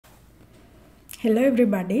Hello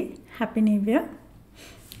everybody, Happy New Year.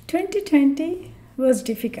 2020 was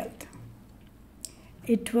difficult.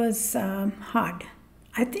 It was hard.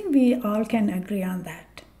 I think we all can agree on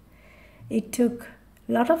that. It took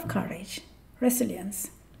a lot of courage, resilience.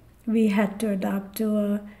 We had to adapt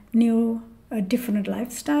to a different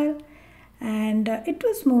lifestyle, and it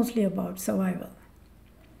was mostly about survival.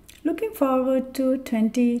 Looking forward to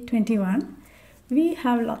 2021, we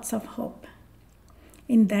have lots of hope.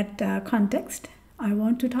 In that context, I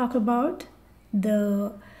want to talk about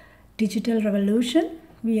the digital revolution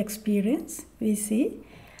we experience, we see,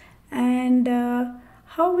 and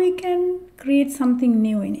how we can create something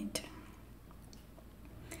new in it.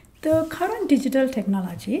 The current digital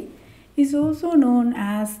technology is also known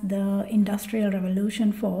as the Industrial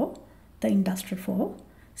Revolution 4, the Industry 4,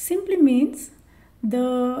 simply means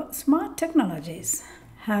the smart technologies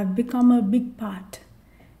have become a big part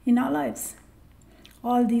in our lives.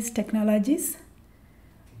 All these technologies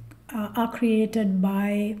are created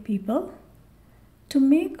by people to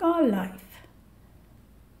make our life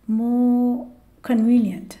more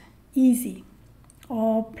convenient, easy,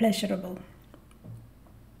 or pleasurable.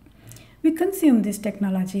 We consume this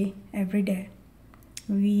technology every day.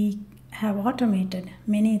 We have automated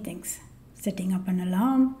many things, setting up an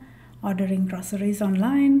alarm, ordering groceries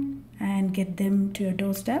online and get them to your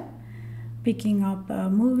doorstep, picking up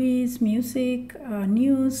movies, music,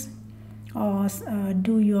 news, or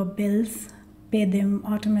do your bills, pay them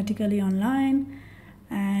automatically online.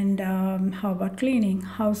 And how about cleaning?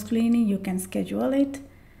 House cleaning, you can schedule it.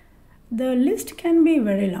 The list can be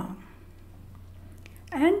very long.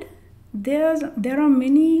 And there are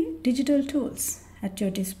many digital tools at your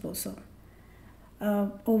disposal,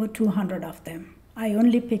 over 200 of them. I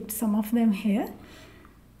only picked some of them here.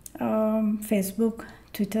 Facebook,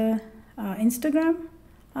 Twitter, Instagram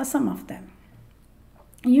are some of them.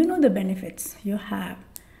 You know the benefits you have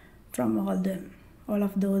from all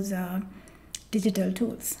of those digital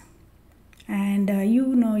tools. And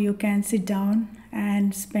you can sit down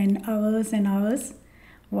and spend hours and hours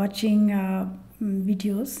watching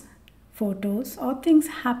videos, photos, or things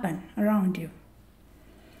happen around you.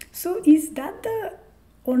 So is that the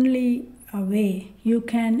only way you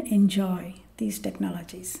can enjoy these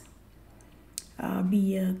technologies?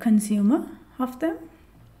 Be a consumer of them?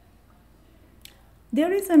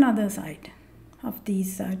 There is another side of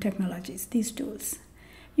these technologies, these tools.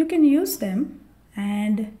 You can use them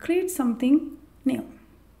and create something new.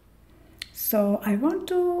 So I want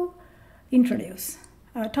to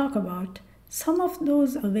talk about some of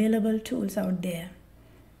those available tools out there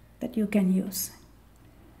that you can use.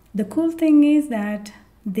 The cool thing is that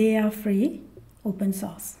they are free, open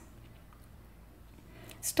source.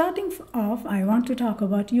 Starting off, I want to talk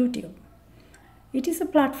about YouTube. It is a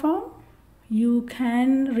platform you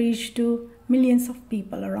can reach to millions of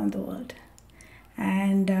people around the world.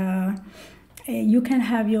 And you can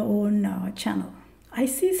have your own channel. I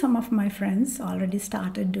see some of my friends already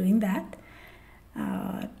started doing that.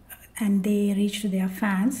 And they reach to their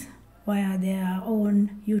fans via their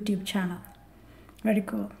own YouTube channel. Very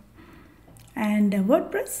cool. And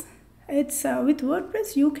WordPress. With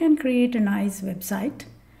WordPress, you can create a nice website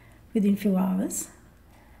within few hours,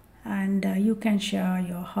 and you can share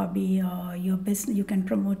your hobby or your business. You can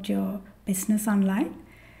promote your business online.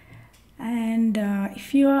 And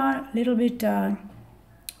if you are a little bit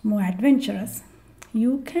more adventurous,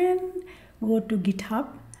 you can go to GitHub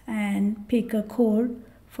and pick a code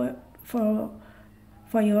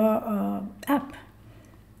for your app,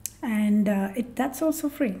 and that's also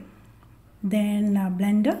free. Then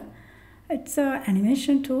Blender, it's an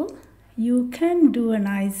animation tool. You can do a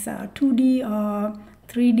nice 2D or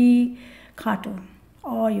 3D cartoon,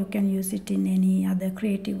 or you can use it in any other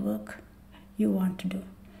creative work you want to do.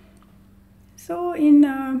 So in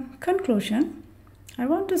conclusion, I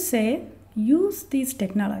want to say use these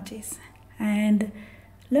technologies and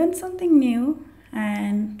learn something new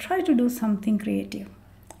and try to do something creative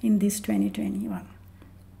in this 2021.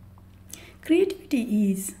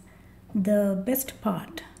 Creativity is the best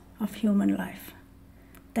part of human life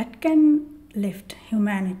that can lift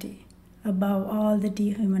humanity above all the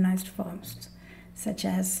dehumanized forms such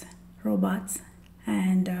as robots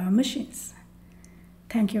and machines.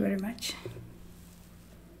 Thank you very much.